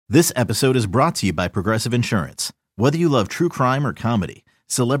This episode is brought to you by Progressive Insurance. Whether you love true crime or comedy,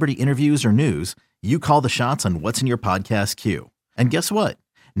 celebrity interviews or news, you call the shots on what's in your podcast queue. And guess what?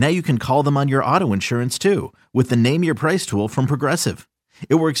 Now you can call them on your auto insurance too with the Name Your Price tool from Progressive.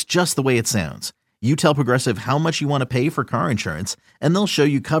 It works just the way it sounds. You tell Progressive how much you want to pay for car insurance, and they'll show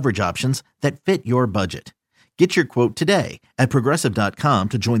you coverage options that fit your budget. Get your quote today at Progressive.com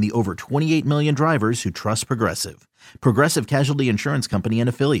to join the over 28 million drivers who trust Progressive. Progressive Casualty Insurance Company and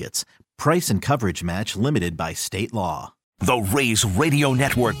Affiliates. Price and coverage match limited by state law. The Rays Radio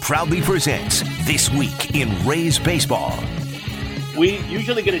Network proudly presents This Week in Rays Baseball. We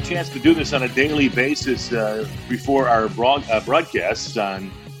usually get a chance to do this on a daily basis before our broadcasts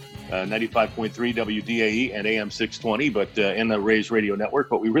on 95.3 WDAE and AM 620, but in the Rays Radio Network.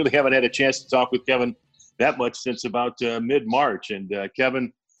 But we really haven't had a chance to talk with Kevin that much since about mid-March. And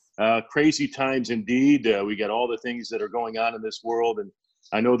Kevin, crazy times indeed. We got all the things that are going on in this world. And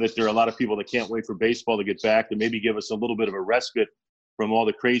I know that there are a lot of people that can't wait for baseball to get back and maybe give us a little bit of a respite from all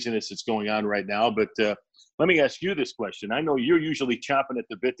the craziness that's going on right now. But let me ask you this question. I know you're usually chomping at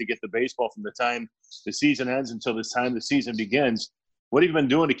the bit to get the baseball from the time the season ends until the time the season begins. What have you been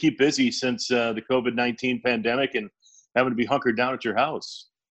doing to keep busy since the COVID-19 pandemic and having to be hunkered down at your house?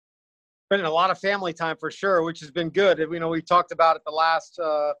 Spending a lot of family time for sure, which has been good. You know, we talked about it the last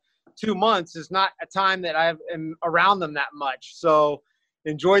 2 months. Is not a time that I am around them that much. So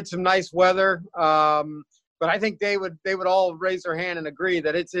enjoyed some nice weather. But I think they would all raise their hand and agree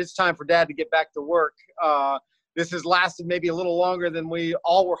that it's time for Dad to get back to work. This has lasted maybe a little longer than we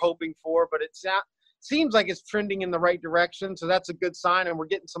all were hoping for, but it seems like it's trending in the right direction. So that's a good sign, and we're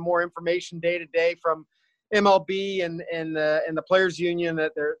getting some more information day to day from MLB and the Players Union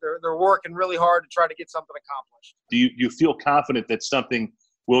that they're working really hard to try to get something accomplished. Do you feel confident that something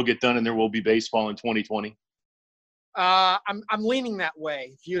will get done and there will be baseball in 2020? I'm leaning that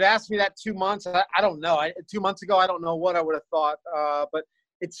way. If you'd asked me that 2 months, I don't know. 2 months ago, I don't know what I would have thought. But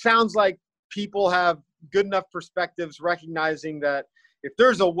it sounds like people have good enough perspectives recognizing that if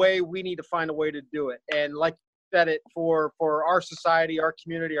there's a way, we need to find a way to do it. And like you said, for our society, our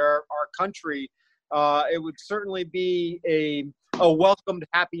community, our country, it would certainly be a welcomed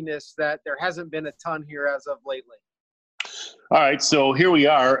happiness that there hasn't been a ton here as of lately. All right, so here we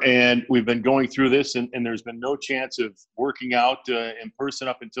are, and we've been going through this, and there's been no chance of working out in person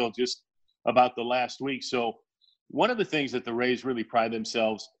up until just about the last week. So one of the things that the Rays really pride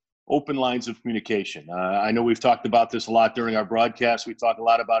themselves, open lines of communication. I know we've talked about this a lot during our broadcast. We talk a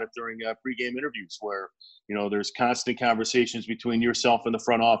lot about it during pregame interviews where, you know, there's constant conversations between yourself and the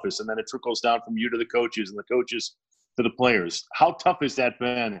front office, and then it trickles down from you to the coaches and the coaches to the players. How tough has that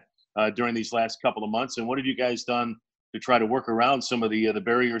been during these last couple of months, and what have you guys done to try to work around some of the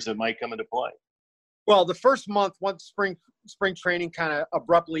barriers that might come into play? Well, the first month, once spring training kind of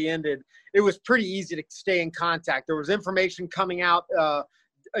abruptly ended, it was pretty easy to stay in contact. There was information coming out,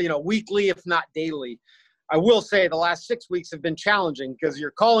 weekly, if not daily. I will say the last 6 weeks have been challenging because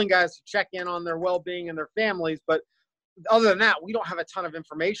you're calling guys to check in on their well-being and their families, but other than that, we don't have a ton of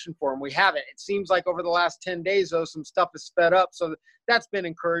information for them. We haven't. It seems like over the last 10 days, though, some stuff is sped up, so that's been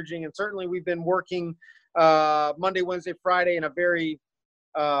encouraging. And certainly we've been working Monday, Wednesday, Friday in a very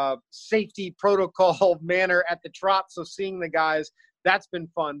safety protocol manner at the Trop. So seeing the guys, that's been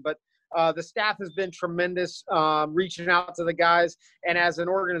fun. But the staff has been tremendous, reaching out to the guys. And as an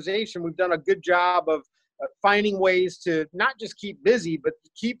organization, we've done a good job of finding ways to not just keep busy, but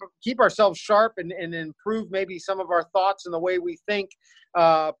keep ourselves sharp and improve maybe some of our thoughts and the way we think,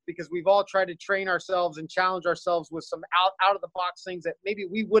 because we've all tried to train ourselves and challenge ourselves with some out of the box things that maybe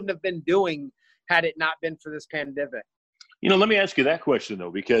we wouldn't have been doing had it not been for this pandemic. You know, let me ask you that question,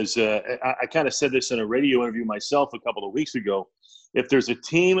 though, because I kind of said this in a radio interview myself a couple of weeks ago. If there's a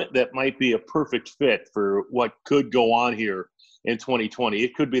team that might be a perfect fit for what could go on here in 2020,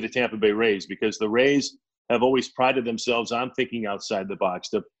 it could be the Tampa Bay Rays, because the Rays have always prided themselves on thinking outside the box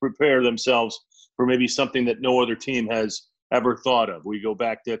to prepare themselves for maybe something that no other team has ever thought of. We go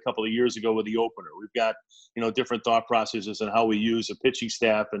back to a couple of years ago with the opener. We've got, different thought processes on how we use a pitching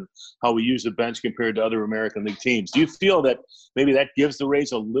staff and how we use the bench compared to other American League teams. Do you feel that maybe that gives the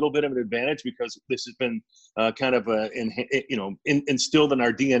Rays a little bit of an advantage because this has been kind of instilled in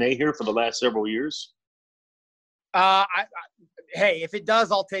our DNA here for the last several years? Hey, if it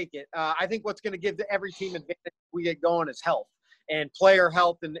does, I'll take it. I think what's going to give every team advantage if we get going is health and player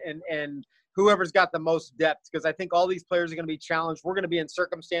health and whoever's got the most depth, because I think all these players are going to be challenged. We're going to be in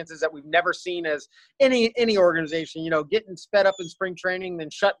circumstances that we've never seen as any organization, getting sped up in spring training, then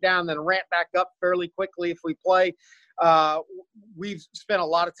shut down, then ramp back up fairly quickly if we play. we've spent a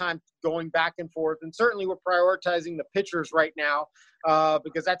lot of time going back and forth, and certainly we're prioritizing the pitchers right now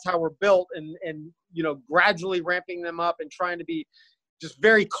because that's how we're built, and gradually ramping them up and trying to be just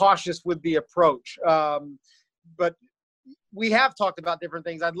very cautious with the approach. But we have talked about different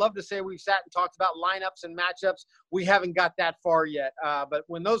things. I'd love to say we've sat and talked about lineups and matchups. We haven't got that far yet. But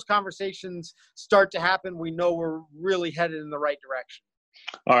when those conversations start to happen, we know we're really headed in the right direction.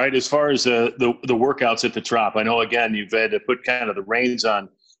 All right. As far as the workouts at the Trop, I know, again, you've had to put kind of the reins on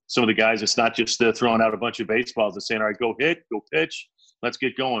some of the guys. It's not just throwing out a bunch of baseballs and saying, all right, go hit, go pitch, let's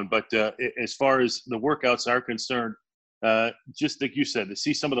get going. But as far as the workouts are concerned, just like you said, to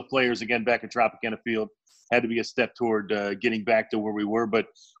see some of the players again back at Tropicana Field had to be a step toward getting back to where we were. But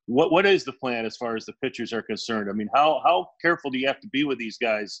what is the plan as far as the pitchers are concerned? I mean, how careful do you have to be with these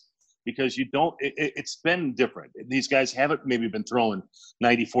guys? Because it's been different. These guys haven't maybe been throwing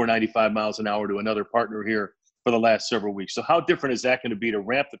 94, 95 miles an hour to another partner here for the last several weeks. So how different is that going to be to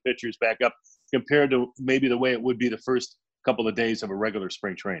ramp the pitchers back up compared to maybe the way it would be the first couple of days of a regular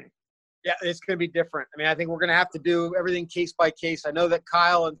spring training? Yeah, it's going to be different. I mean, I think we're going to have to do everything case by case. I know that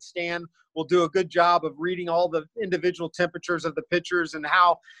Kyle and Stan will do a good job of reading all the individual temperatures of the pitchers and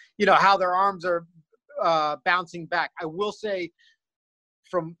how their arms are bouncing back. I will say,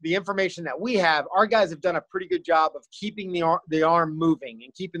 from the information that we have, our guys have done a pretty good job of keeping the arm moving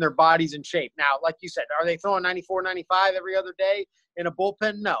and keeping their bodies in shape. Now, like you said, are they throwing 94, 95 every other day in a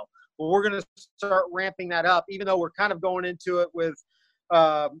bullpen? No. Well, we're going to start ramping that up, even though we're kind of going into it with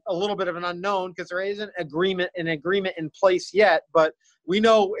a little bit of an unknown because there isn't an agreement in place yet. But we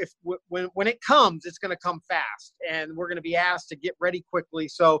know when it comes, it's going to come fast, and we're going to be asked to get ready quickly.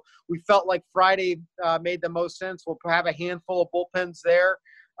 So we felt like Friday made the most sense. We'll have a handful of bullpens there,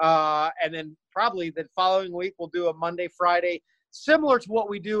 and then probably the following week we'll do a Monday, Friday, similar to what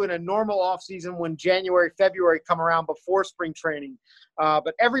we do in a normal offseason when January, February come around before spring training.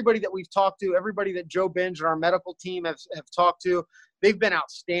 But everybody that we've talked to, everybody that Joe Binge and our medical team have talked to, they've been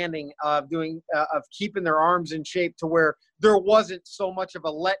outstanding of keeping their arms in shape to where there wasn't so much of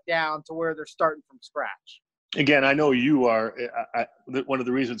a letdown to where they're starting from scratch. Again, I know you are one of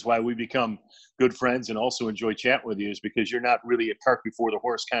the reasons why we become good friends and also enjoy chatting with you is because you're not really a cart before the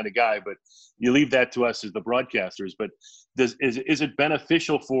horse kind of guy, but you leave that to us as the broadcasters. But is it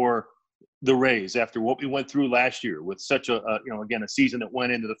beneficial for the Rays after what we went through last year with such a season that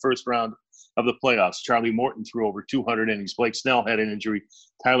went into the first round of the playoffs? Charlie Morton threw over 200 innings. Blake Snell had an injury.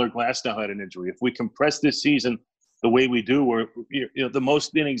 Tyler Glasnow had an injury. If we compress this season the way we do, where the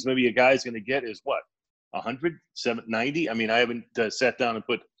most innings maybe a guy's going to get is what? 100, 90? I mean, I haven't sat down and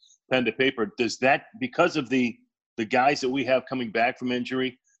put pen to paper. Does that, because of the guys that we have coming back from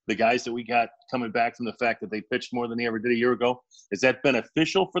injury, the guys that we got coming back from the fact that they pitched more than they ever did a year ago, is that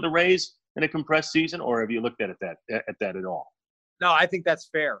beneficial for the Rays in a compressed season, or have you looked at that at all? No, I think that's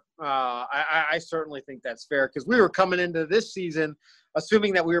fair. I certainly think that's fair because we were coming into this season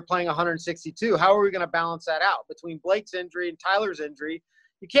assuming that we were playing 162. How are we going to balance that out between Blake's injury and Tyler's injury?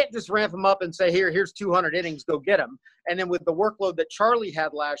 You can't just ramp them up and say, here's 200 innings, go get them. And then with the workload that Charlie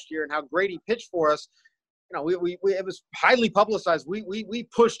had last year and how great he pitched for us, it was highly publicized. We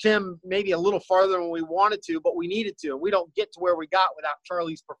pushed him maybe a little farther than we wanted to, but we needed to. We don't get to where we got without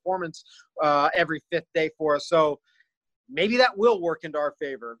Charlie's performance every fifth day for us. So maybe that will work into our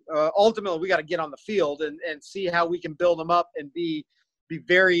favor. Ultimately, we got to get on the field and see how we can build them up and be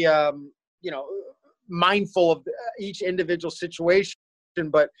very, mindful of each individual situation.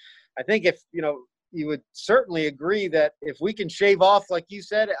 But I think if, you would certainly agree that if we can shave off, like you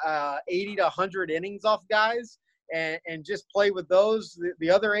said, 80 to 100 innings off guys and just play with those, the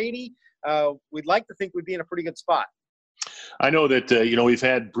other 80, we'd like to think we'd be in a pretty good spot. I know that, we've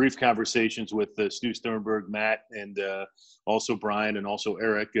had brief conversations with Stu Sternberg, Matt, and also Brian and also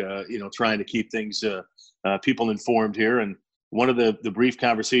Eric, trying to keep things, people informed here. And one of the brief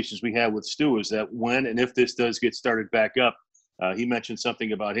conversations we had with Stu is that when and if this does get started back up, he mentioned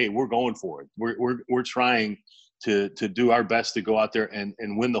something about, hey, we're going for it. We're trying to do our best to go out there and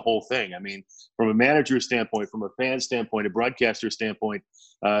win the whole thing. I mean, from a manager standpoint, from a fan standpoint, a broadcaster standpoint,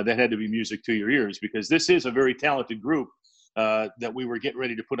 that had to be music to your ears because this is a very talented group that we were getting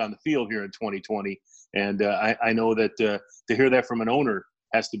ready to put on the field here in 2020. And I know that to hear that from an owner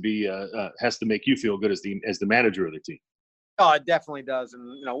has to make you feel good as the manager of the team. Oh, it definitely does.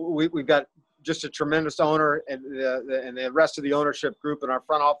 And, we've got just a tremendous owner and the rest of the ownership group in our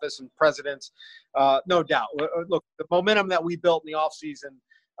front office and presidents, no doubt. Look, the momentum that we built in the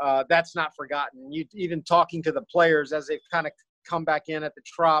offseason, that's not forgotten. Even talking to the players as they've kind of come back in at the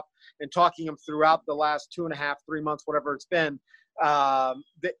Trop and talking them throughout the last 2.5, 3 months, whatever it's been,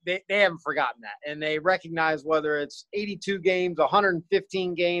 they haven't forgotten that, and they recognize whether it's 82 games,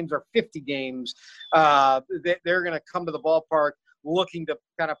 115 games, or 50 games, they're going to come to the ballpark looking to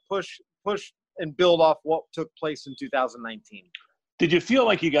kind of push and build off what took place in 2019. Did you feel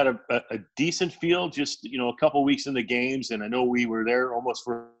like you got a decent feel just, a couple weeks in the games? And I know we were there almost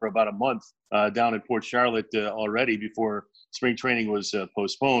for about a month down in Port Charlotte already before spring training was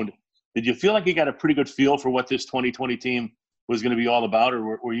postponed. Did you feel like you got a pretty good feel for what this 2020 team was going to be all about,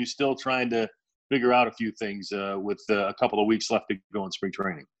 or were you still trying to figure out a few things with a couple of weeks left to go in spring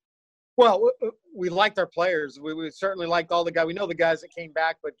training? Well, we liked our players. We certainly liked all the guys. We know the guys that came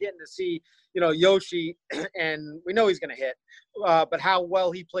back, but getting to see, Yoshi, and we know he's going to hit, but how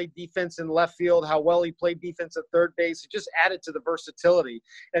well he played defense in left field, how well he played defense at third base, it just added to the versatility.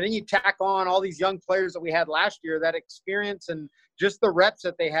 And then you tack on all these young players that we had last year, that experience and just the reps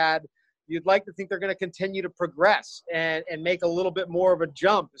that they had. You'd like to think they're going to continue to progress and make a little bit more of a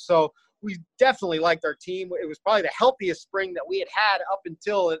jump. So we definitely liked our team. It was probably the healthiest spring that we had up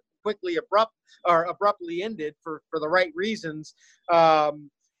until it quickly abruptly ended for the right reasons.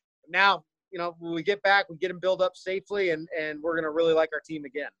 Now, when we get back, we get them built up safely, and we're going to really like our team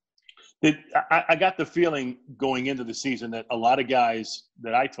again. I got the feeling going into the season that a lot of guys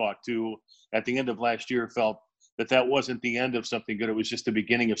that I talked to at the end of last year felt that wasn't the end of something good. It was just the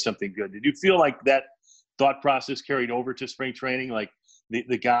beginning of something good. Did you feel like that thought process carried over to spring training? Like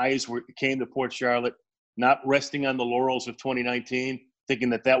the guys came to Port Charlotte not resting on the laurels of 2019, thinking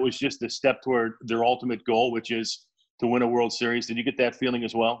that was just a step toward their ultimate goal, which is to win a World Series. Did you get that feeling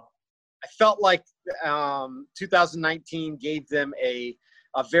as well? I felt like 2019 gave them a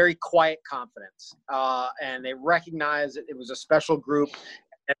very quiet confidence, and they recognized that it was a special group,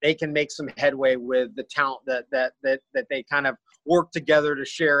 and they can make some headway with the talent that they kind of work together to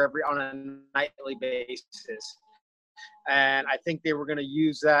share on a nightly basis. And I think they were going to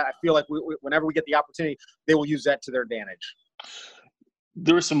use that. I feel like whenever we get the opportunity, they will use that to their advantage.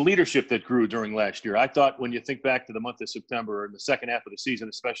 There was some leadership that grew during last year. I thought when you think back to the month of September and the second half of the season,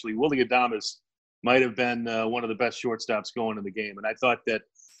 especially, Willy Adames might have been one of the best shortstops going in the game. And I thought that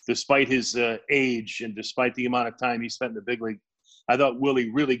despite his age and despite the amount of time he spent in the big league, I thought Willy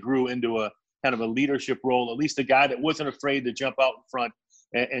really grew into a kind of a leadership role, at least a guy that wasn't afraid to jump out in front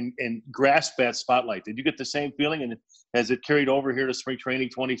and grasp that spotlight. Did you get the same feeling, and has it carried over here to spring training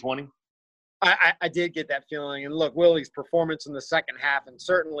 2020? I did get that feeling. And look, Willy's performance in the second half, and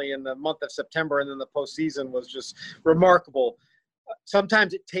certainly in the month of September and then the postseason, was just remarkable.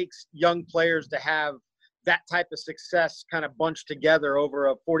 Sometimes it takes young players to have that type of success kind of bunched together over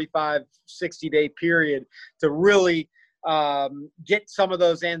a 45, 60-day period to really get some of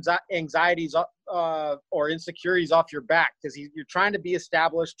those anxieties or insecurities off your back, because you're trying to get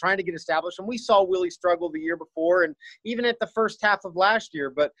established. And we saw Willy struggle the year before and even at the first half of last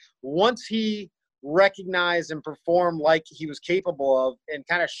year. But once he recognized and performed like he was capable of, and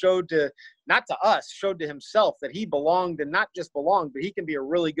kind of showed to himself that he belonged, and not just belonged, but he can be a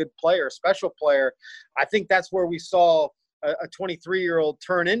really good player, a special player. I think that's where we saw a 23-year-old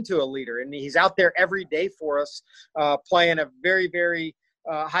turn into a leader, and he's out there every day for us, playing a very, very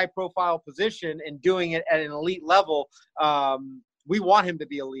high-profile position and doing it at an elite level. We want him to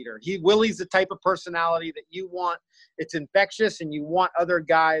be a leader. Willy's the type of personality that you want. It's infectious, and you want other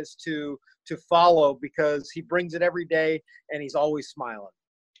guys to follow, because he brings it every day, and he's always smiling.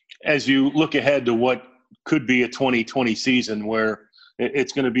 As you look ahead to what could be a 2020 season where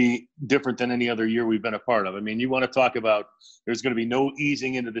it's going to be different than any other year we've been a part of. I mean, you want to talk about there's going to be no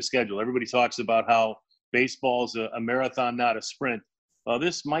easing into the schedule. Everybody talks about how baseball's a marathon, not a sprint.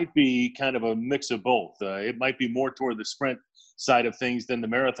 This might be kind of a mix of both. It might be more toward the sprint side of things than the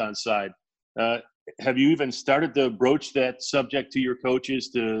marathon side. Have you even started to broach that subject to your coaches,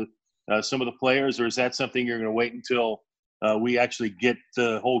 to some of the players, or is that something you're going to wait until we actually get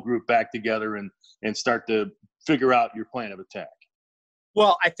the whole group back together and start to figure out your plan of attack?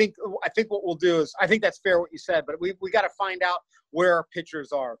 Well, I think what we'll do is, I think that's fair what you said, but we got to find out where our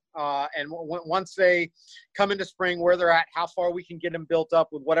pitchers are. And once they come into spring, where they're at, how far we can get them built up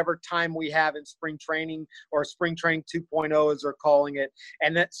with whatever time we have in spring training, or spring training 2.0 as they're calling it,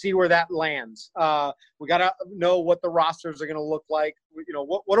 and then see where that lands. We got to know what the rosters are going to look like.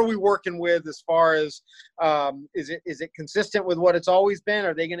 What are we working with as far as, is it consistent with what it's always been?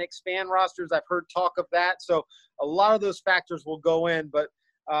 Are they going to expand rosters? I've heard talk of that. So a lot of those factors will go in, but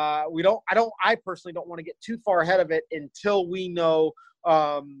I personally don't want to get too far ahead of it until we know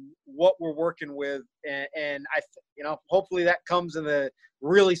what we're working with, and hopefully that comes in the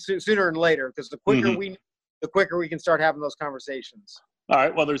really sooner than later, because the quicker we can start having those conversations. All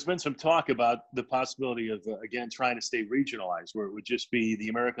right. Well, there's been some talk about the possibility of, again, trying to stay regionalized, where it would just be the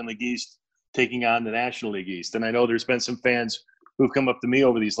American League East taking on the National League East. And I know there's been some fans who've come up to me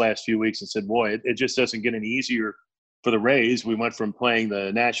over these last few weeks and said, boy, it just doesn't get any easier for the Rays. We went from playing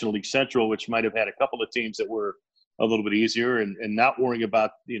the National League Central, which might have had a couple of teams that were a little bit easier, and not worrying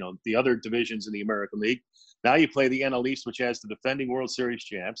about, the other divisions in the American League. Now you play the NL East, which has the defending World Series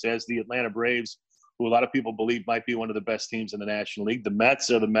champs, has the Atlanta Braves, who a lot of people believe might be one of the best teams in the National League. The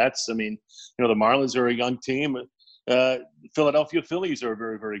Mets are the Mets. I mean, the Marlins are a young team. Philadelphia Phillies are a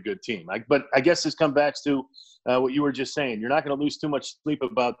very, very good team. But I guess this comes back to what you were just saying. You're not going to lose too much sleep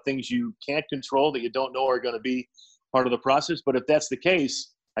about things you can't control that you don't know are going to be part of the process. But if that's the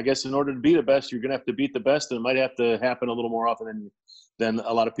case, I guess in order to be the best, you're going to have to beat the best, and it might have to happen a little more often than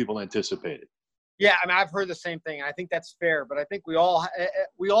a lot of people anticipated. Yeah, I mean, I've heard the same thing. I think that's fair, but I think we all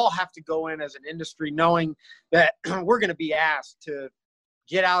have to go in as an industry knowing that we're going to be asked to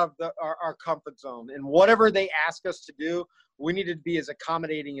get out of our comfort zone, and whatever they ask us to do, we need to be as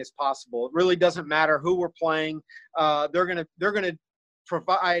accommodating as possible. It really doesn't matter who we're playing. They're gonna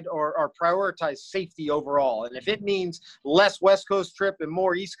provide or prioritize safety overall. And if it means less West Coast trip and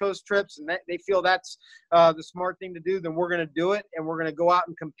more East Coast trips, and they feel that's the smart thing to do, then we're going to do it, and we're going to go out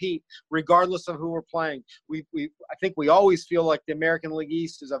and compete regardless of who we're playing. I think we always feel like the American League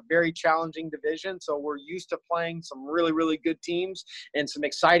East is a very challenging division, so we're used to playing some really, really good teams and some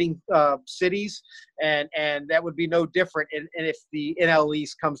exciting cities, and that would be no different if the NL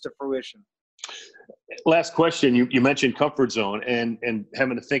East comes to fruition. Last question. You mentioned comfort zone and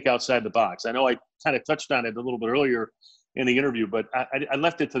having to think outside the box. I know I kind of touched on it a little bit earlier in the interview, but I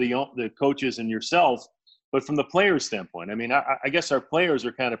left it to the coaches and yourself. But from the players' standpoint, I mean, I guess our players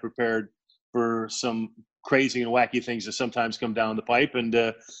are kind of prepared for some crazy and wacky things that sometimes come down the pipe, and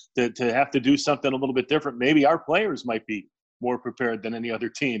to have to do something a little bit different. Maybe our players might be more prepared than any other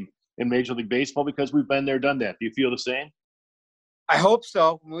team in Major League Baseball because we've been there, done that. Do you feel the same? I hope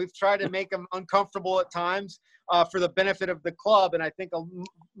so. We've tried to make them uncomfortable at times for the benefit of the club, and I think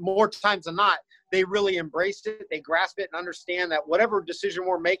more times than not, they really embraced it. They grasp it and understand that whatever decision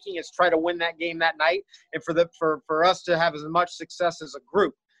we're making is try to win that game that night, and for us to have as much success as a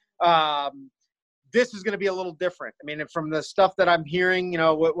group. This is going to be a little different. I mean, from the stuff that I'm hearing,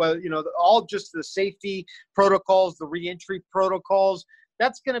 all just the safety protocols, the reentry protocols.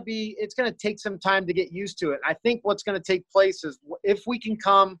 It's going to take some time to get used to it. I think what's going to take place is if we can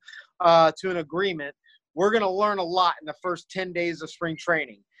come to an agreement, we're going to learn a lot in the first 10 days of spring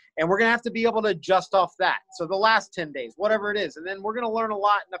training. And we're going to have to be able to adjust off that. So the last 10 days, whatever it is. And then we're going to learn a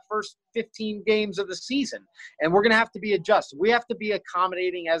lot in the first 15 games of the season. And we're going to have to be adjusted. We have to be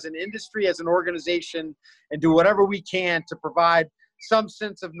accommodating as an industry, as an organization, and do whatever we can to provide some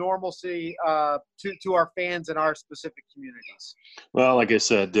sense of normalcy to our fans and our specific communities. Well, like I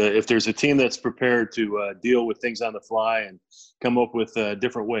said, if there's a team that's prepared to deal with things on the fly and come up with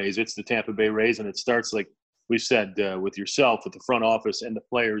different ways, it's the Tampa Bay Rays, and it starts, like we said, with yourself, with the front office and the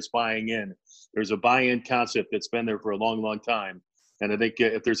players buying in. There's a buy-in concept that's been there for a long, long time, and I think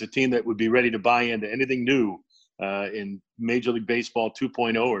if there's a team that would be ready to buy into anything new in Major League Baseball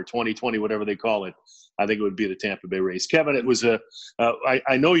 2.0 or 2020, whatever they call it, I think it would be the Tampa Bay Rays. Kevin, it was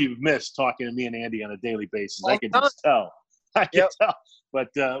I know you've missed talking to me and Andy on a daily basis. I can just tell. I can tell. But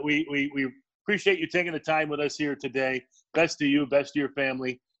we appreciate you taking the time with us here today. Best to you, best to your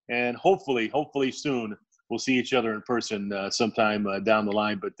family, and hopefully soon we'll see each other in person sometime down the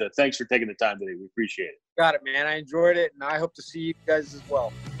line. But thanks for taking the time today. We appreciate it. Got it, man. I enjoyed it, and I hope to see you guys as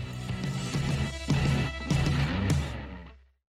well.